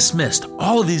 Barry dismissed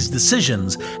all of these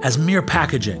decisions as mere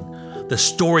packaging. The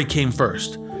story came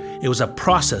first. It was a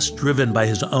process driven by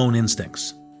his own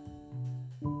instincts.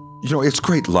 It's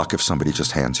great luck if somebody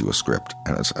just hands you a script.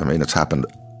 And it's happened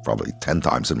probably 10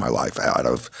 times in my life out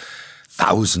of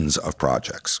thousands of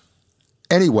projects.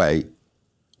 Anyway,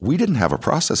 we didn't have a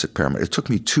process at Paramount. It took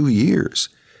me 2 years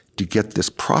to get this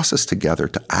process together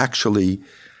to actually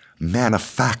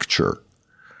manufacture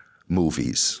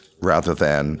movies rather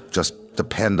than just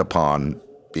depend upon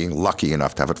being lucky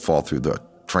enough to have it fall through the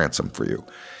transom for you.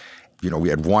 We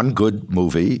had one good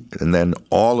movie and then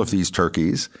all of these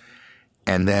turkeys,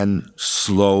 And then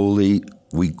slowly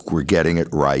we were getting it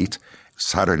right.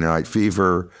 Saturday Night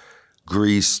Fever,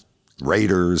 Grease,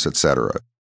 Raiders, etc.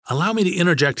 Allow me to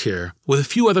interject here with a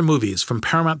few other movies from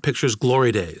Paramount Pictures'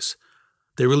 glory days.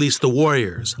 They released The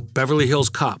Warriors, Beverly Hills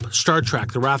Cop, Star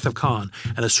Trek, The Wrath of Khan,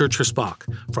 and The Search for Spock,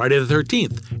 Friday the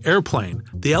 13th, Airplane,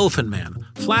 The Elephant Man,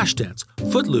 Flashdance,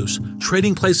 Footloose,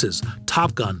 Trading Places,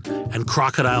 Top Gun, and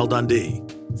Crocodile Dundee.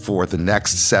 For the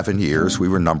next 7 years, we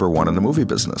were number one in the movie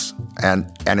business. And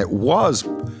it was,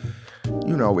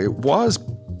 it was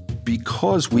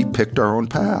because we picked our own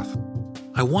path.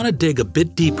 I want to dig a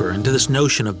bit deeper into this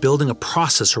notion of building a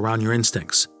process around your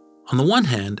instincts. On the one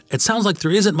hand, it sounds like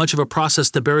there isn't much of a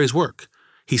process to Barry's work.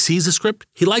 He sees the script,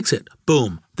 he likes it,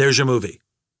 boom, there's your movie.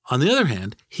 On the other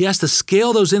hand, he has to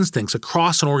scale those instincts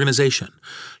across an organization.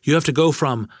 You have to go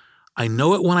from, I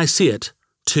know it when I see it,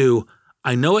 to,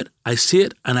 I know it, I see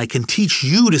it, and I can teach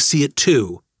you to see it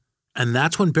too. And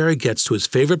that's when Barry gets to his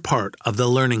favorite part of the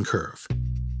learning curve.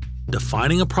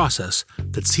 Defining a process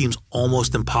that seems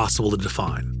almost impossible to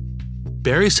define.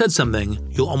 Barry said something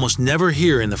you'll almost never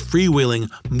hear in the freewheeling,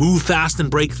 move fast and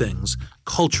break things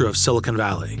culture of Silicon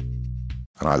Valley.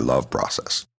 And I love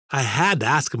process. I had to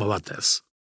ask him about this.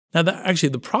 Now, actually,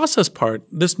 the process part,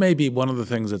 this may be one of the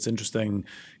things that's interesting,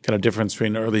 kind of difference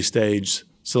between early stage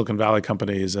Silicon Valley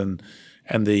companies and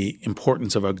the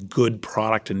importance of a good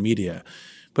product in media.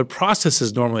 But process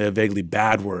is normally a vaguely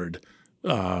bad word,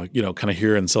 kind of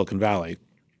here in Silicon Valley.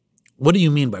 What do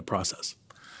you mean by process?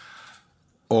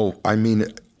 Oh, I mean,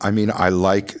 I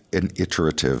like an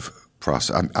iterative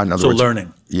process. In other so words,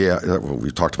 learning. Yeah, well, we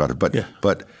talked about it,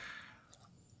 but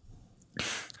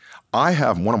I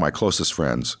have one of my closest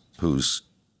friends who's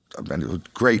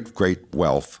great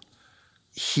wealth.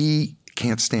 He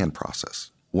can't stand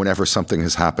process. Whenever something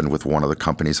has happened with one of the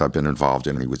companies I've been involved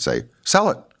in, he would say, "Sell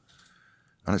it."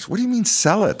 And I said, "What do you mean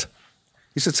sell it?"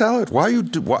 He said, "Sell it. Why you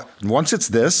do what? Once it's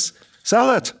this,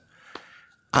 sell it."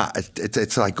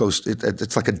 It's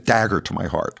like a dagger to my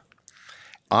heart.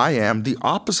 I am the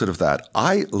opposite of that.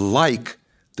 I like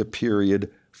the period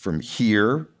from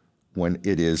here when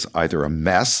it is either a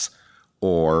mess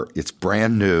or it's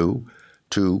brand new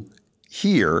to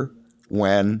here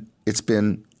when it's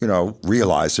been,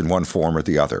 realized in one form or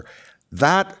the other.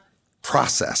 That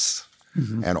process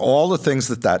and all the things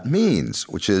that means,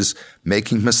 which is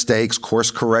making mistakes, course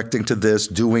correcting to this,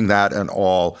 doing that, and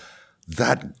all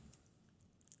that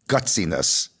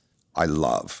gutsiness I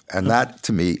love. And that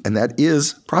to me, and that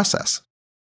is process.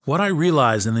 What I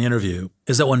realized in the interview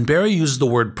is that when Barry uses the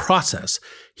word process,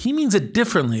 he means it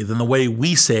differently than the way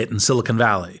we say it in Silicon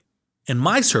Valley. In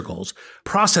my circles,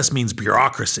 process means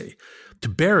bureaucracy. To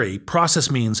Barry,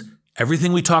 process means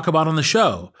everything we talk about on the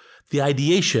show, the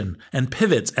ideation and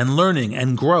pivots and learning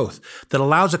and growth that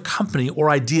allows a company or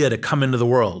idea to come into the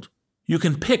world. You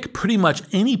can pick pretty much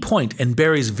any point in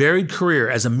Barry's varied career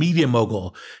as a media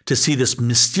mogul to see this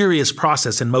mysterious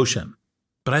process in motion.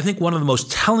 But I think one of the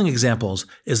most telling examples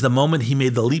is the moment he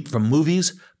made the leap from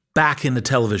movies back into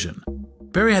television.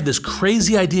 Barry had this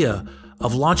crazy idea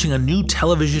of launching a new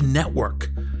television network,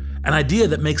 an idea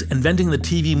that makes inventing the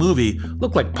TV movie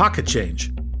look like pocket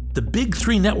change. The big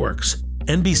three networks,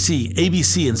 NBC,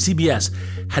 ABC, and CBS,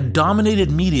 had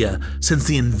dominated media since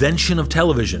the invention of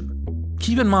television.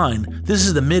 Keep in mind, this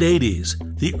is the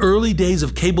mid-'80s, the early days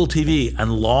of cable TV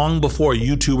and long before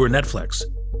YouTube or Netflix.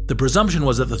 The presumption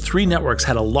was that the three networks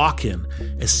had a lock-in,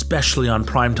 especially on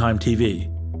primetime TV.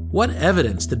 What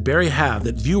evidence did Barry have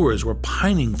that viewers were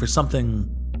pining for something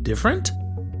different?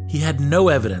 He had no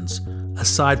evidence,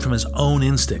 aside from his own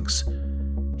instincts.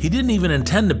 He didn't even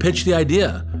intend to pitch the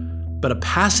idea, but a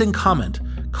passing comment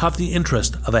caught the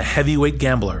interest of a heavyweight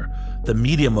gambler, the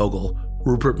media mogul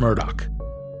Rupert Murdoch.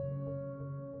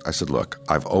 I said, look,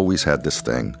 I've always had this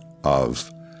thing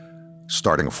of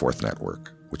starting a fourth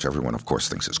network, which everyone, of course,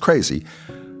 thinks is crazy.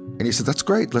 And he said, that's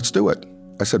great, let's do it.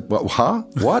 I said, well, huh?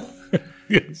 What?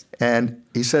 Yes. And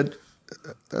he said,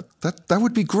 that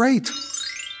would be great.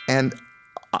 And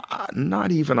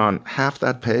not even on half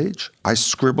that page, I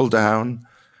scribbled down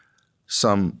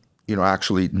some,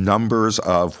 actually numbers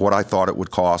of what I thought it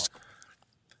would cost.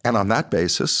 And on that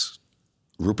basis,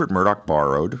 Rupert Murdoch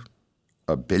borrowed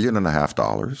 $1.5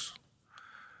 billion.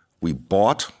 We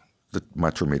bought the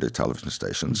Metro Media television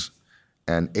stations,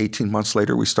 and 18 months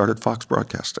later, we started Fox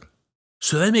Broadcasting.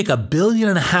 So they make $1.5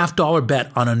 billion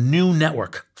bet on a new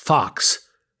network, Fox.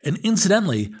 And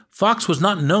incidentally, Fox was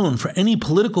not known for any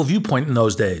political viewpoint in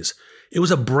those days. It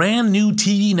was a brand new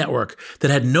TV network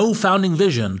that had no founding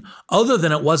vision other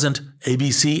than it wasn't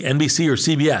ABC, NBC, or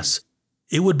CBS.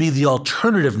 It would be the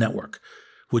alternative network,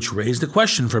 which raised a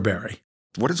question for Barry.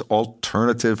 What does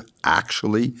alternative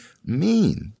actually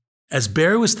mean? As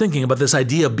Barry was thinking about this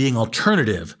idea of being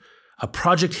alternative, a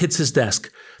project hits his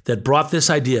desk that brought this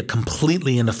idea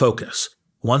completely into focus.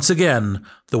 Once again,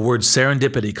 the word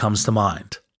serendipity comes to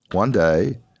mind. One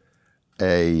day,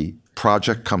 a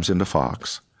project comes into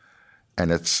Fox,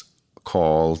 and it's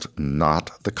called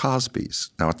Not the Cosbys.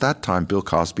 Now, at that time, Bill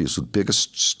Cosby was the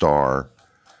biggest star.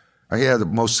 He had the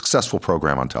most successful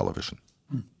program on television.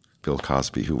 Bill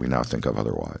Cosby, who we now think of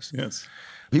otherwise. Yes.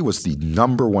 He was the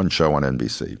 #1 show on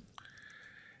NBC.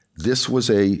 This was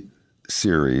a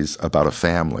series about a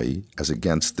family as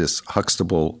against this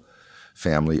Huxtable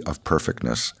family of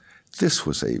perfectness. This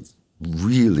was a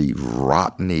really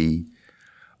rotteny,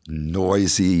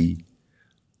 noisy,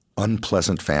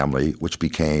 unpleasant family which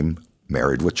became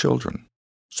Married with Children.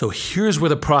 So here's where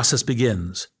the process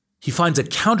begins. He finds a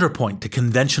counterpoint to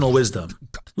conventional wisdom.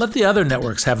 Let the other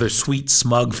networks have their sweet,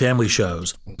 smug family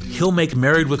shows. He'll make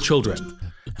Married with Children.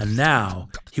 And now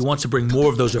he wants to bring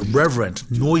more of those irreverent,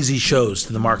 noisy shows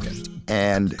to the market.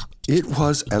 And it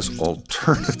was as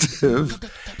alternative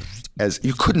as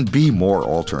you couldn't be more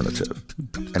alternative.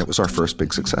 And it was our first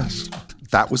big success.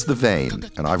 That was the vein.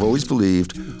 And I've always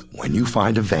believed when you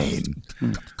find a vein,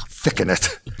 thicken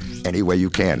it any way you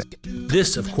can.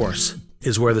 This, of course,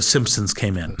 is where The Simpsons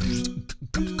came in.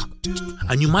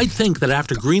 And you might think that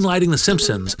after greenlighting The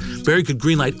Simpsons, Barry could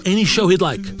greenlight any show he'd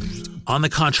like. On the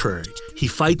contrary, he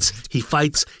fights, he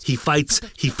fights, he fights,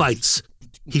 he fights.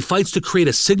 He fights to create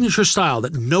a signature style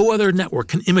that no other network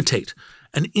can imitate.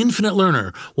 An infinite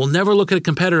learner will never look at a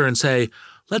competitor and say,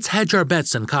 let's hedge our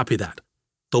bets and copy that.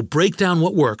 They'll break down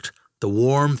what worked, the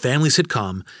warm family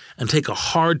sitcom, and take a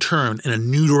hard turn in a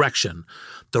new direction.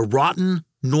 The rotten,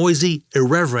 noisy,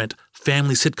 irreverent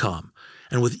family sitcom.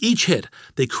 And with each hit,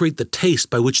 they create the taste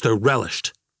by which they're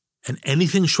relished. And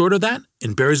anything short of that,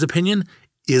 in Barry's opinion,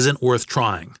 isn't worth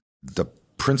trying. The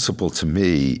principle to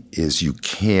me is you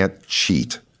can't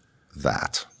cheat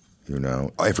that. You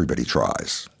know, everybody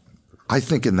tries. I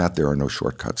think in that there are no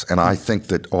shortcuts. And I think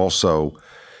that also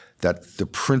that the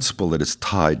principle that is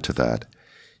tied to that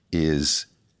is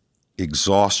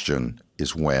exhaustion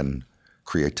is when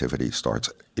creativity starts.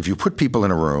 If you put people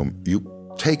in a room,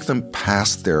 you take them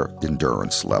past their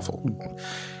endurance level.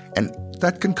 And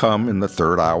that can come in the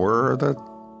 3rd hour or the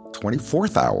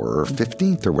 24th hour or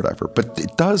 15th or whatever, but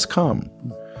it does come.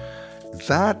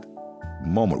 That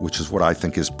moment, which is what I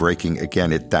think is breaking,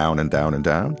 again, it down and down and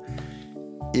down,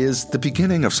 is the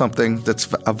beginning of something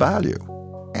that's of value.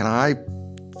 And I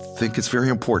think it's very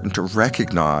important to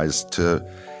recognize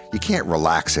you can't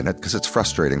relax in it because it's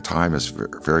frustrating. Time is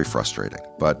very frustrating,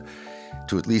 but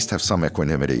to at least have some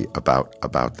equanimity about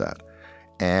that.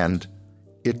 And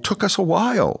it took us a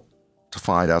while to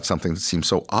find out something that seemed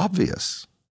so obvious.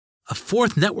 A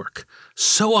 4th network,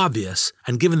 so obvious,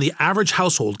 and given the average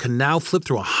household can now flip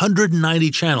through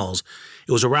 190 channels,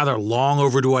 it was a rather long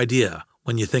overdue idea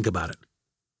when you think about it.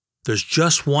 There's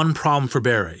just one problem for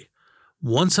Barry.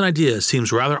 Once an idea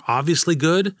seems rather obviously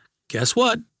good, guess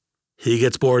what? He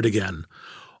gets bored again.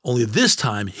 Only this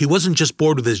time, he wasn't just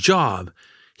bored with his job,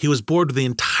 he was bored with the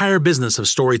entire business of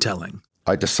storytelling.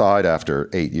 I decide after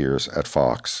 8 years at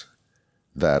Fox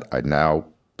that I'd now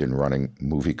been running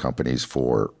movie companies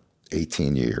for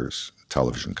 18 years,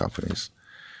 television companies.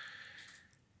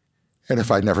 And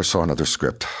if I never saw another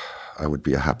script, I would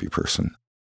be a happy person.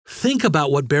 Think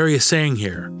about what Barry is saying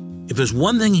here. If there's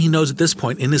one thing he knows at this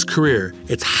point in his career,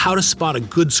 it's how to spot a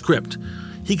good script.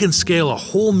 He can scale a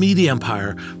whole media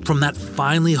empire from that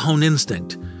finely honed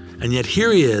instinct. And yet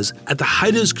here he is, at the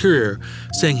height of his career,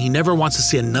 saying he never wants to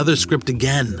see another script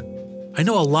again. I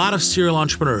know a lot of serial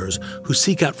entrepreneurs who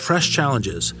seek out fresh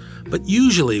challenges, but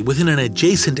usually within an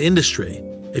adjacent industry.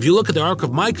 If you look at the arc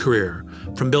of my career,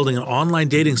 from building an online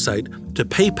dating site to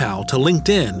PayPal to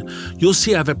LinkedIn, you'll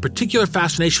see I have a particular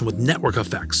fascination with network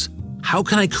effects. How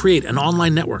can I create an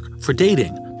online network for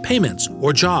dating, payments,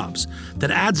 or jobs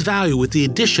that adds value with the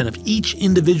addition of each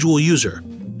individual user?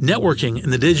 Networking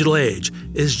in the digital age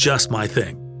is just my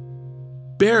thing.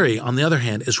 Barry, on the other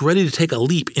hand, is ready to take a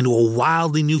leap into a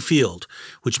wildly new field,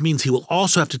 which means he will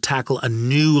also have to tackle a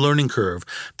new learning curve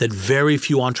that very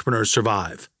few entrepreneurs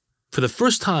survive. For the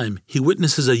first time, he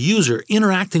witnesses a user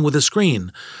interacting with a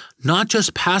screen, not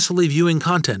just passively viewing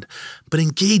content, but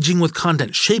engaging with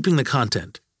content, shaping the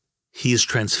content. He is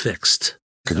transfixed.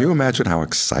 Can you imagine how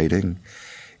exciting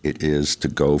it is to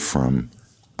go from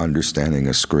understanding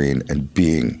a screen and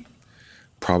being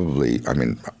probably, a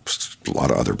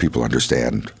lot of other people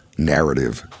understand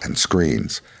narrative and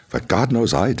screens, but God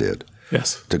knows I did.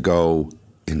 Yes. To go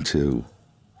into,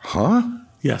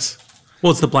 Yes.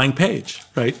 Well, it's the blank page,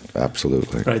 right?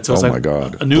 Absolutely. Right. So oh it's like my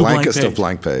God. A new Blankest blank page. of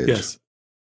blank page. Yes.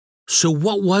 So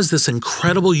what was this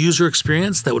incredible user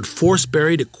experience that would force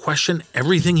Barry to question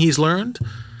everything he's learned?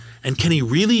 And can he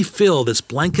really fill this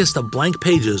blankest of blank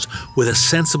pages with a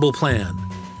sensible plan?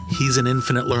 He's an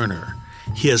infinite learner.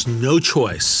 He has no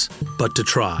choice but to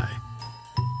try.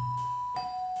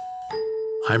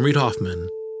 I'm Reid Hoffman.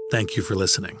 Thank you for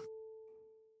listening.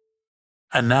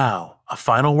 And now, a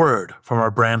final word from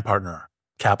our brand partner,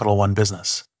 Capital One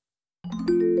Business.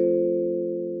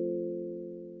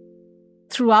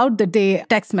 Throughout the day,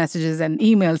 text messages and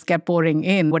emails kept pouring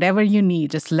in. Whatever you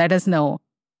need, just let us know.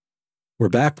 We're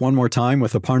back one more time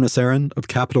with Aparna Saran of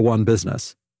Capital One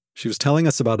Business. She was telling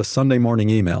us about a Sunday morning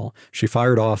email she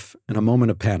fired off in a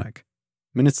moment of panic.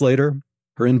 Minutes later,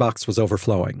 her inbox was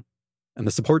overflowing. And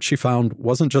the support she found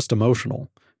wasn't just emotional,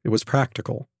 it was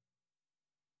practical.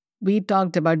 We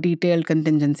talked about detailed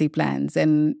contingency plans,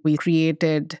 and we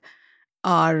created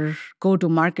our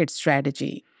go-to-market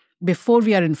strategy. Before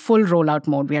we are in full rollout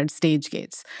mode, we had stage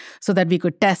gates so that we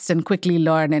could test and quickly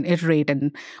learn and iterate.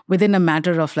 And within a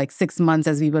matter of like 6 months,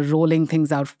 as we were rolling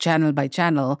things out channel by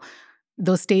channel,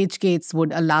 those stage gates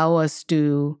would allow us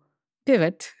to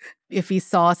pivot if we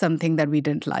saw something that we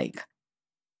didn't like.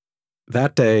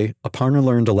 That day, Aparna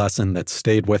learned a lesson that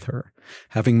stayed with her.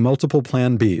 Having multiple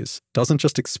plan Bs doesn't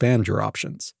just expand your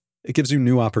options. It gives you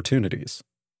new opportunities.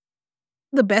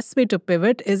 The best way to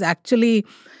pivot is actually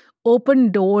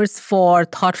open doors for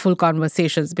thoughtful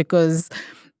conversations, because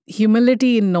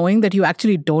humility in knowing that you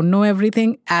actually don't know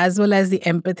everything, as well as the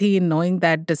empathy in knowing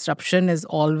that disruption is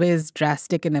always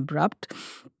drastic and abrupt,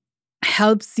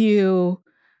 helps you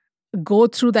go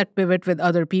through that pivot with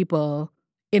other people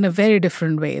in a very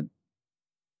different way.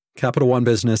 Capital One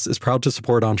Business is proud to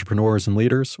support entrepreneurs and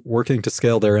leaders working to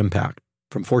scale their impact,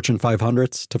 from Fortune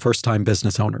 500s to first-time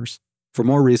business owners. For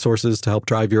more resources to help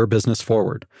drive your business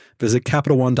forward, visit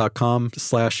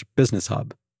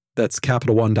CapitalOne.com/BusinessHub. That's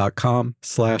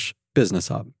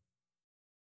CapitalOne.com/BusinessHub.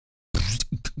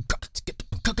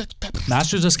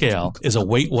 Masters of Scale is a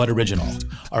Wait What original.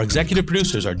 Our executive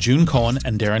producers are June Cohen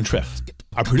and Darren Triff.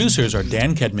 Our producers are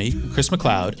Dan Kedmi, Chris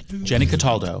McLeod, Jenny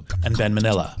Cataldo, and Ben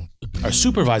Manila. Our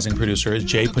supervising producer is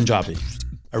Jay Punjabi.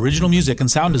 Original music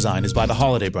and sound design is by the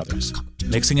Holiday Brothers.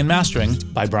 Mixing and mastering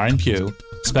by Brian Pugh.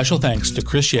 Special thanks to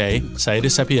Chris Ye, Saida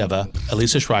Sepieva,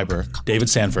 Elisa Schreiber, David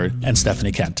Sanford, and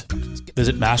Stephanie Kent.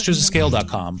 Visit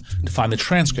mastersofscale.com to find the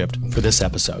transcript for this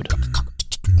episode.